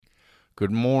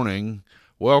Good morning.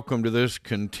 Welcome to this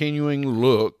continuing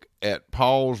look at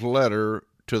Paul's letter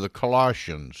to the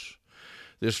Colossians.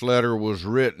 This letter was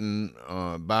written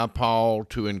by Paul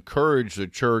to encourage the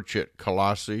church at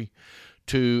Colossae,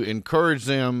 to encourage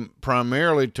them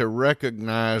primarily to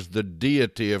recognize the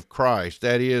deity of Christ.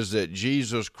 That is, that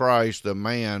Jesus Christ, the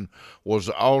man, was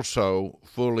also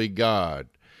fully God,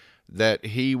 that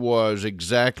he was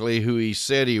exactly who he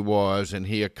said he was, and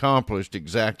he accomplished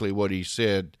exactly what he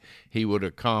said he would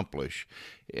accomplish,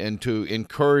 and to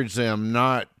encourage them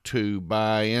not to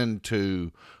buy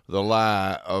into the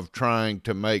lie of trying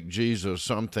to make Jesus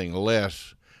something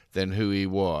less than who he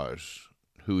was,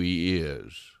 who he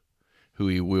is, who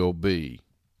he will be.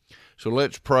 So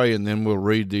let's pray, and then we'll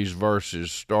read these verses,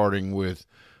 starting with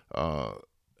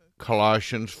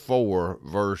Colossians 4,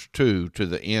 verse 2, to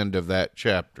the end of that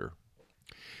chapter.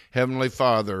 Heavenly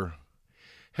Father,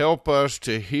 help us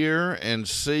to hear and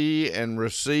see and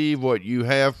receive what you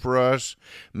have for us.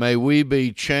 May we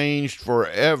be changed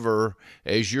forever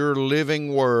as your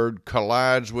living word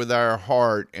collides with our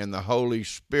heart and the Holy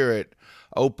Spirit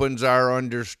opens our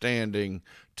understanding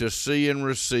to see and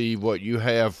receive what you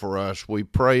have for us. We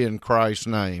pray in Christ's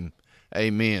name.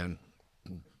 Amen.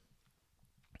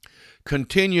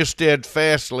 Continue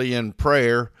steadfastly in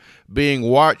prayer, being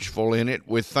watchful in it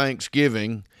with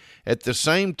thanksgiving. At the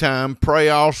same time, pray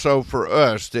also for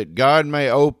us, that God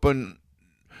may open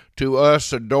to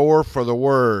us a door for the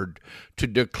word, to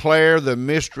declare the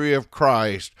mystery of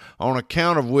Christ, on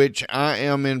account of which I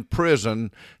am in prison,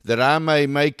 that I may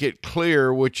make it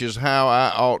clear which is how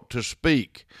I ought to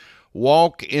speak.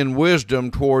 Walk in wisdom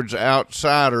towards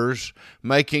outsiders,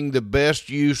 making the best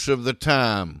use of the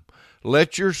time.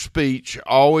 Let your speech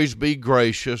always be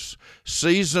gracious,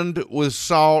 seasoned with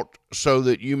salt, so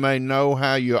that you may know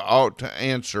how you ought to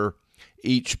answer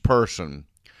each person.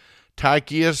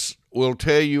 Tychicus will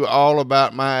tell you all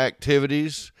about my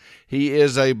activities. He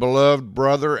is a beloved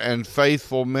brother and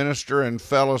faithful minister and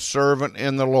fellow servant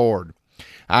in the Lord.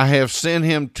 I have sent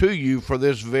him to you for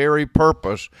this very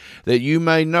purpose, that you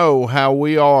may know how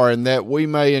we are, and that we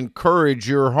may encourage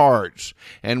your hearts.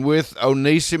 And with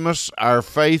Onesimus, our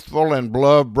faithful and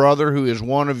beloved brother, who is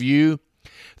one of you,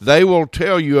 they will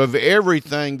tell you of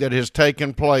everything that has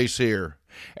taken place here.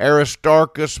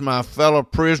 Aristarchus, my fellow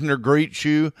prisoner, greets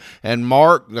you, and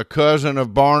Mark, the cousin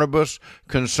of Barnabas,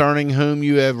 concerning whom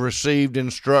you have received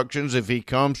instructions. If he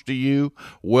comes to you,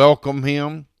 welcome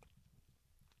him.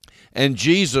 And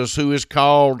Jesus, who is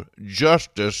called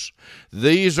Justus.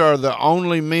 These are the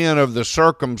only men of the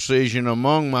circumcision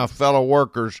among my fellow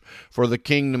workers for the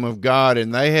kingdom of God,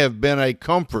 and they have been a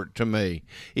comfort to me.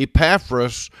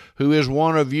 Epaphras, who is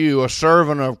one of you, a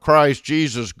servant of Christ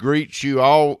Jesus, greets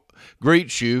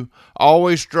you,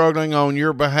 always struggling on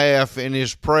your behalf in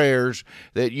his prayers,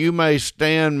 that you may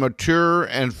stand mature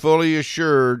and fully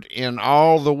assured in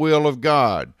all the will of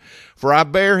God. For I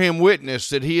bear him witness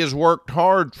that he has worked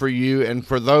hard for you and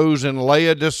for those in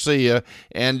Laodicea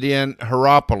and in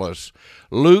Hierapolis.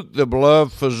 Luke, the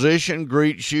beloved physician,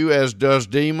 greets you, as does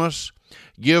Demas.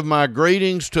 Give my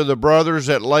greetings to the brothers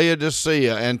at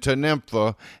Laodicea and to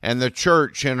Nympha and the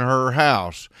church in her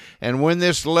house. And when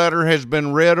this letter has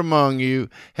been read among you,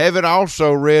 have it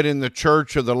also read in the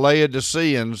church of the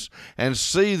Laodiceans, and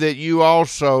see that you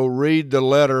also read the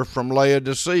letter from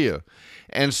Laodicea.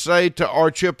 And say to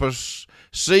Archippus,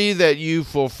 see that you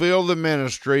fulfill the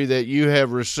ministry that you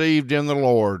have received in the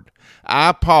Lord.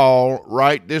 I, Paul,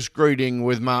 write this greeting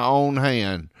with my own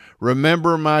hand.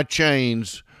 Remember my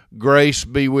chains. Grace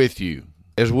be with you.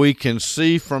 As we can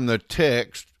see from the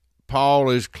text, Paul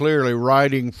is clearly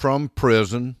writing from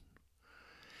prison.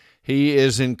 He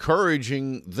is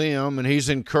encouraging them, and he's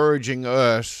encouraging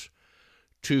us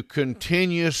to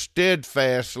continue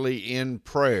steadfastly in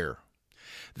prayer.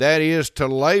 That is, to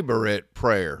labor at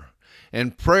prayer.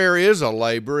 And prayer is a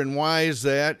labor, and why is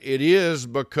that? It is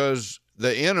because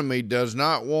the enemy does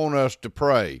not want us to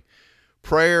pray.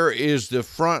 Prayer is the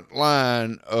front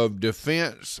line of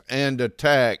defense and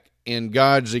attack in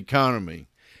God's economy.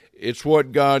 It's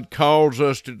what God calls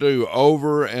us to do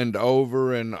over and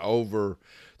over and over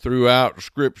throughout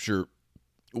Scripture.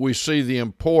 We see the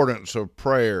importance of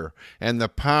prayer and the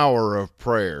power of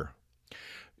prayer.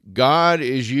 God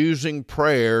is using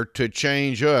prayer to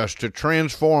change us, to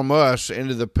transform us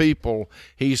into the people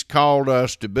he's called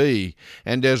us to be.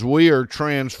 And as we are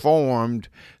transformed,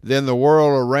 then the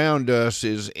world around us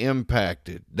is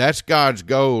impacted. That's God's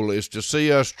goal, is to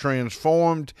see us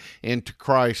transformed into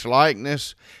Christ's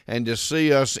likeness and to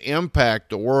see us impact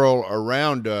the world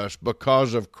around us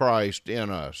because of Christ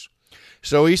in us.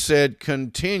 So he said,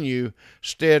 continue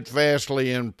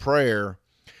steadfastly in prayer.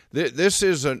 This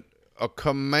is a a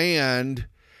command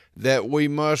that we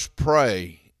must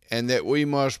pray, and that we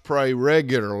must pray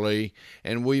regularly,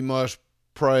 and we must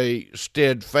pray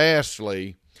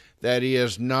steadfastly. That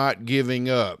is, not giving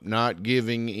up, not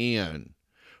giving in.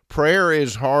 Prayer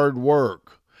is hard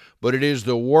work, but it is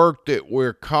the work that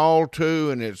we're called to,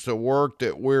 and it's the work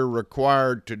that we're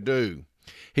required to do.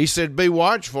 He said, be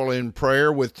watchful in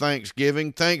prayer with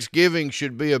thanksgiving. Thanksgiving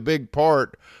should be a big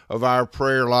part of our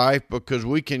prayer life, because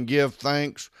we can give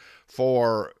thanks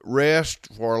for rest,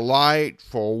 for light,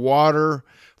 for water,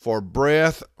 for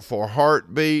breath, for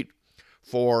heartbeat,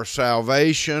 for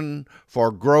salvation,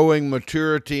 for growing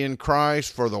maturity in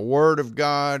Christ, for the Word of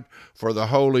God, for the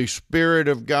Holy Spirit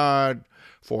of God,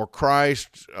 for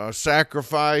Christ's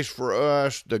sacrifice for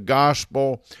us, the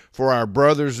gospel, for our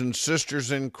brothers and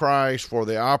sisters in Christ, for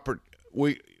the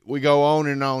we go on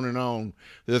and on and on,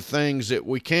 the things that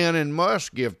we can and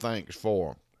must give thanks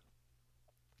for.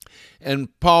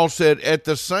 And Paul said, at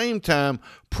the same time,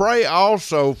 pray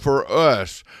also for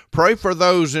us. Pray for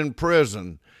those in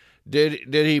prison. Did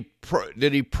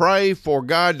he pray for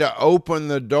God to open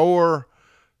the door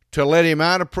to let him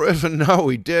out of prison? No,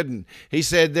 he didn't. He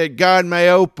said that God may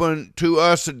open to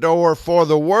us a door for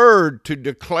the word to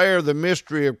declare the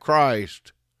mystery of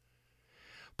Christ.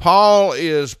 Paul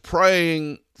is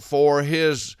praying for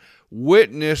his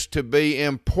witness to be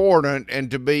important and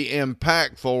to be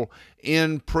impactful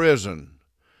in prison.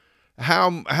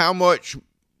 How much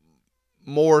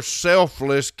more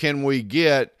selfless can we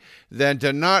get than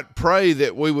to not pray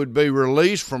that we would be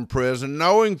released from prison,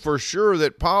 knowing for sure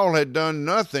that Paul had done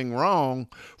nothing wrong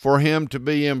for him to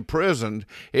be imprisoned.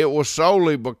 It was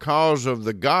solely because of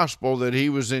the gospel that he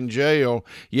was in jail,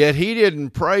 yet he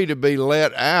didn't pray to be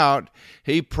let out.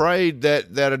 He prayed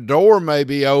that a door may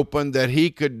be opened, that he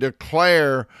could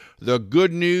declare the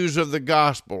good news of the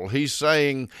gospel. He's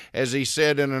saying, as he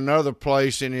said in another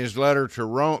place in his letter to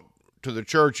Rome, to the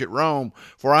church at Rome,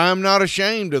 for I am not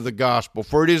ashamed of the gospel,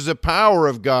 for it is the power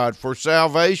of God for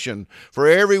salvation, for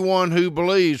everyone who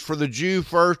believes, for the Jew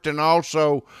first and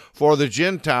also for the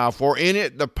Gentile. For in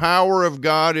it the power of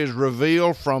God is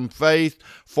revealed from faith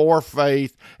for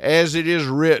faith, as it is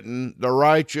written, the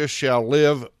righteous shall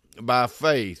live by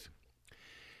faith.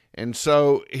 And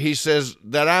so he says,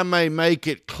 that I may make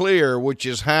it clear, which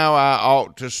is how I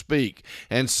ought to speak.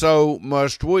 And so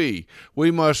must we.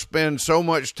 We must spend so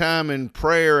much time in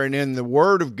prayer and in the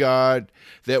Word of God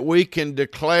that we can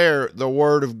declare the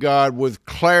Word of God with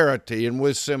clarity and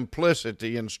with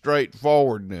simplicity and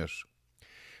straightforwardness.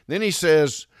 Then he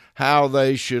says how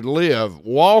they should live.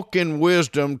 Walk in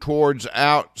wisdom towards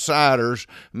outsiders,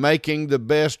 making the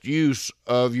best use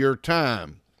of your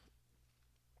time.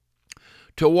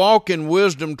 To walk in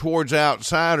wisdom towards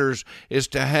outsiders is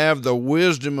to have the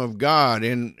wisdom of God.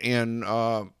 In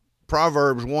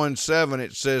Proverbs 1:7,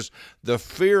 it says, the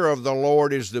fear of the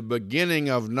Lord is the beginning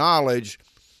of knowledge,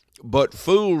 but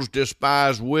fools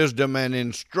despise wisdom and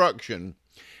instruction.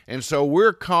 And so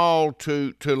we're called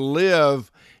to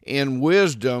live in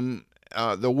wisdom,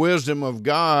 the wisdom of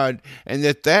God, and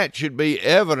that should be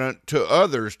evident to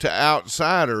others, to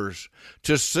outsiders,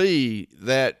 to see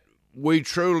that we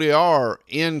truly are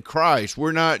in Christ.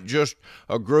 We're not just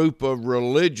a group of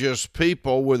religious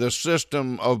people with a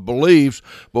system of beliefs,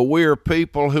 but we are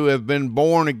people who have been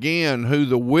born again, who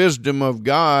the wisdom of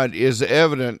God is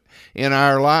evident in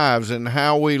our lives and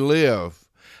how we live.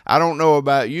 I don't know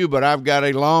about you, but I've got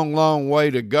a long, long way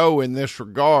to go in this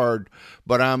regard,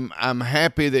 but I'm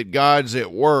happy that God's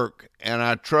at work, and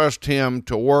I trust Him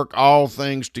to work all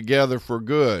things together for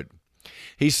good.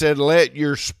 He said, let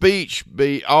your speech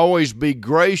always be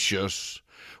gracious.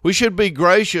 We should be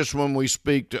gracious when we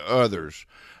speak to others.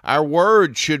 Our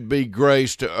words should be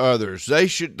grace to others. They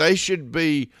should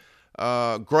be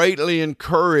greatly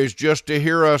encouraged just to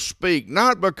hear us speak,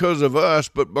 not because of us,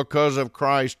 but because of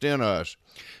Christ in us.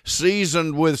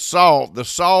 Seasoned with salt, the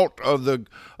salt of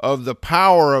the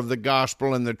power of the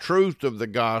gospel and the truth of the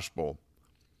gospel.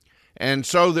 And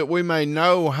so that we may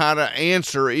know how to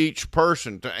answer each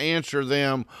person, to answer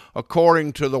them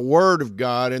according to the Word of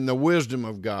God and the wisdom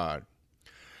of God.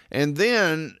 And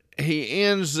then he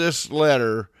ends this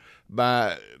letter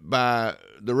by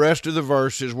the rest of the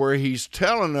verses where he's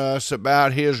telling us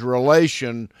about his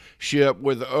relationship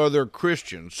with other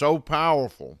Christians. So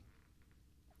powerful.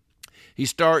 He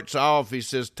starts off, he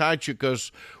says,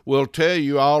 Tychicus will tell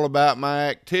you all about my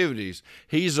activities.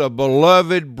 He's a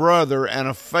beloved brother and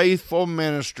a faithful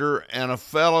minister and a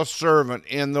fellow servant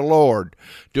in the Lord.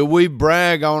 Do we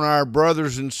brag on our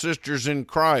brothers and sisters in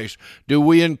Christ? Do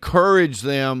we encourage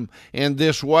them in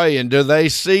this way? And do they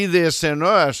see this in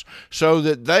us so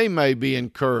that they may be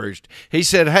encouraged? He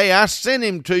said, hey, I sent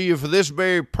him to you for this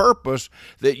very purpose,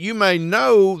 that you may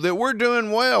know that we're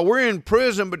doing well. We're in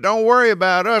prison, but don't worry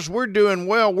about us. We're doing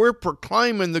well. We're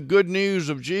proclaiming the good news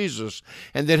of Jesus,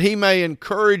 and that he may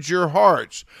encourage your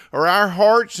hearts. Are our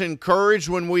hearts encouraged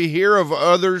when we hear of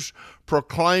others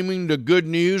proclaiming the good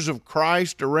news of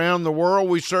Christ around the world?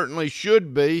 We certainly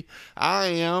should be. I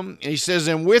am. He says,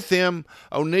 and with him,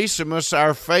 Onesimus,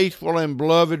 our faithful and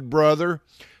beloved brother,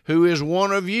 who is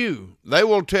one of you. They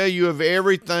will tell you of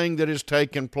everything that has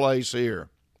taken place here.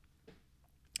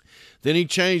 Then he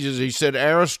changes. He said,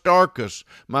 Aristarchus,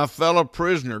 my fellow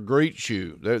prisoner, greets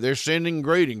you. They're sending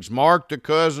greetings. Mark, the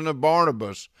cousin of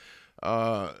Barnabas,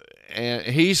 and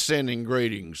he's sending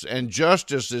greetings. And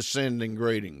Justus is sending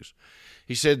greetings.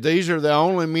 He said, these are the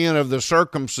only men of the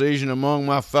circumcision among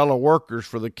my fellow workers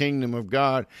for the kingdom of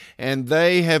God, and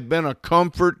they have been a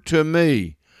comfort to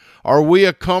me. Are we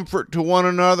a comfort to one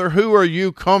another? Who are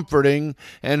you comforting,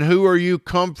 and who are you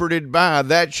comforted by?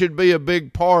 That should be a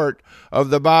big part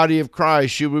of the body of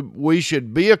Christ. We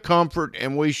should be a comfort,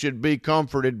 and we should be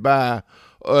comforted by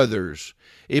others.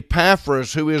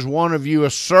 Epaphras, who is one of you,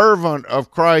 a servant of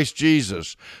Christ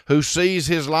Jesus, who sees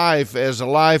his life as a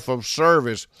life of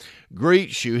service,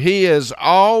 greets you. He is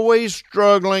always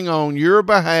struggling on your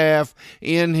behalf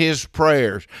in his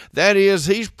prayers. That is,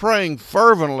 he's praying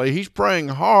fervently. He's praying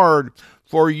hard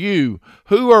for you.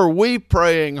 Who are we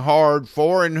praying hard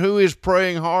for, and who is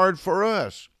praying hard for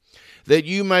us? That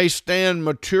you may stand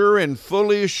mature and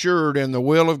fully assured in the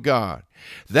will of God.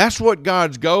 That's what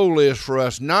God's goal is for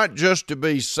us, not just to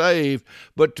be saved,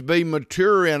 but to be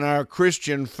mature in our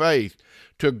Christian faith,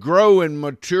 to grow and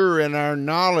mature in our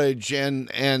knowledge and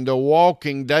the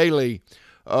walking daily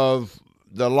of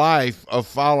the life of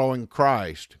following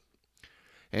Christ.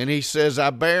 And he says,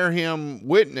 I bear him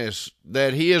witness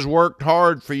that he has worked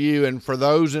hard for you and for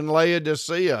those in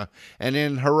Laodicea and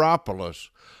in Hierapolis.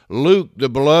 Luke, the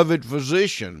beloved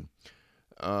physician,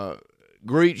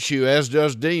 greets you, as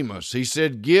does Demas. He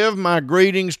said, give my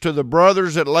greetings to the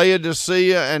brothers at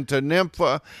Laodicea and to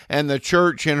Nympha and the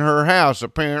church in her house.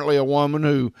 Apparently a woman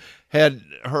who had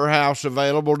her house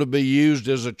available to be used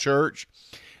as a church.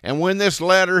 And when this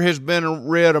letter has been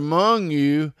read among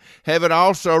you, have it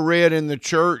also read in the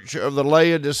church of the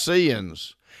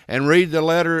Laodiceans, and read the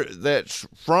letter that's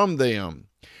from them.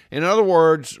 In other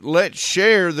words, let's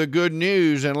share the good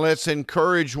news and let's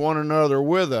encourage one another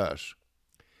with us.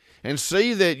 And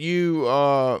see that you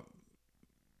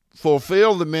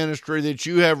fulfill the ministry that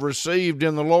you have received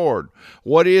in the Lord.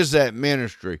 What is that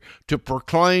ministry? To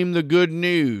proclaim the good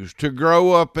news, to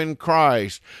grow up in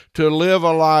Christ, to live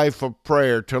a life of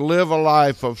prayer, to live a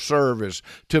life of service,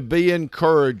 to be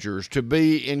encouragers, to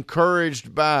be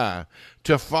encouraged by,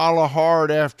 to follow hard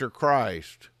after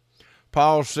Christ.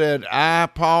 Paul said, I,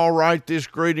 Paul, write this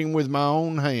greeting with my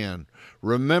own hand.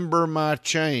 Remember my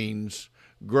chains.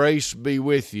 Grace be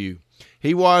with you.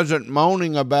 He wasn't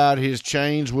moaning about his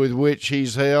chains with which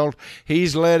he's held.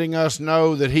 He's letting us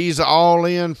know that he's all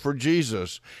in for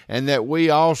Jesus, and that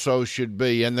we also should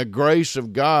be. And the grace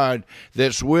of God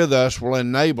that's with us will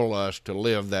enable us to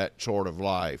live that sort of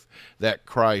life, that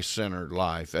Christ-centered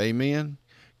life. Amen.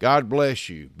 God bless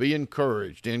you. Be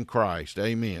encouraged in Christ.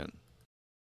 Amen.